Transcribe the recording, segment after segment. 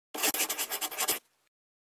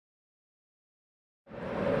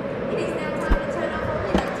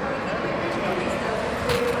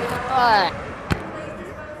A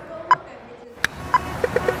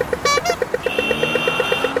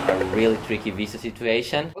really tricky visa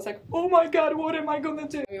situation. I was like, oh my god, what am I gonna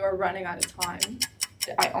do? We were running out of time.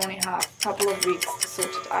 I only have a couple of weeks to sort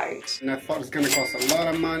it out. And I thought it's gonna cost a lot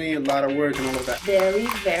of money, a lot of work and all of that. Very,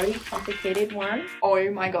 very complicated one. Oh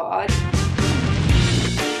my god.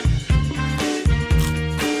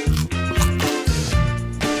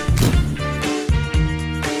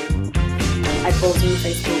 I posted on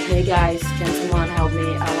Facebook, hey guys, can someone help me?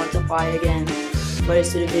 I want to apply again for a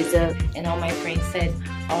student visa. And all my friends said,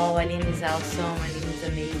 oh, Aline is awesome, Aline is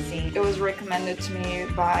amazing. It was recommended to me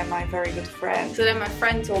by my very good friend. So then my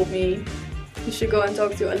friend told me, you should go and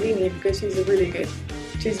talk to Aline because she's really good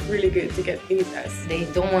to get visas. They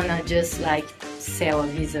don't want to just like sell a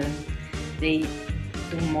visa. They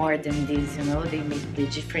do more than this, you know, they make the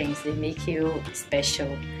difference, they make you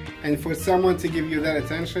special. And for someone to give you that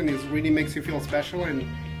attention, it really makes you feel special, and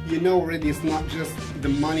you know already it's not just the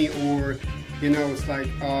money, or you know, it's like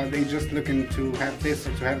they just looking to have this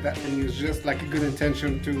or to have that from you. It's just like a good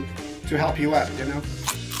intention to help you out, you know.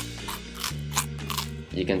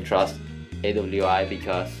 You can trust AWI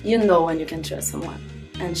because You know when you can trust someone,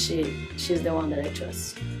 and she's the one that I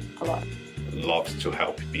trust a lot. Loves to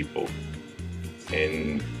help people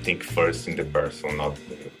and think first in the person, not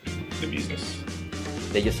the business.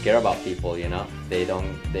 they just care about people, you know. They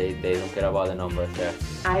don't care about the numbers there.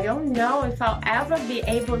 I don't know if I'll ever be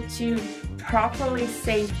able to properly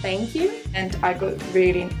say thank you. And I got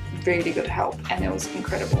really, really good help, and it was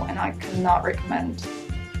incredible, and I cannot recommend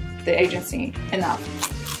the agency enough.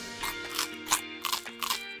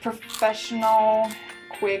 Professional,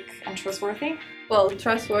 quick, and trustworthy. Well,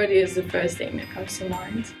 trustworthy is the first thing that comes to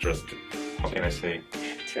mind. Trusted. How can I say?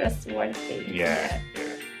 Trustworthy. Yeah.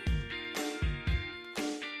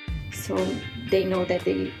 So they know that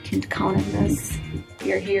they can count on us.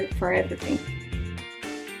 We are here for everything.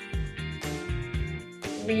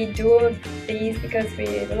 We do these because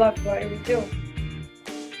we love what we do.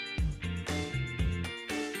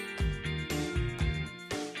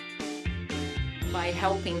 By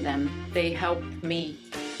helping them, they helped me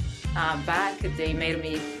back. They made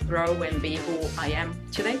me grow and be who I am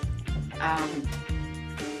today.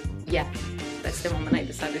 Yeah, that's the moment I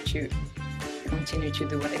decided to continue to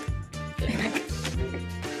do what I do.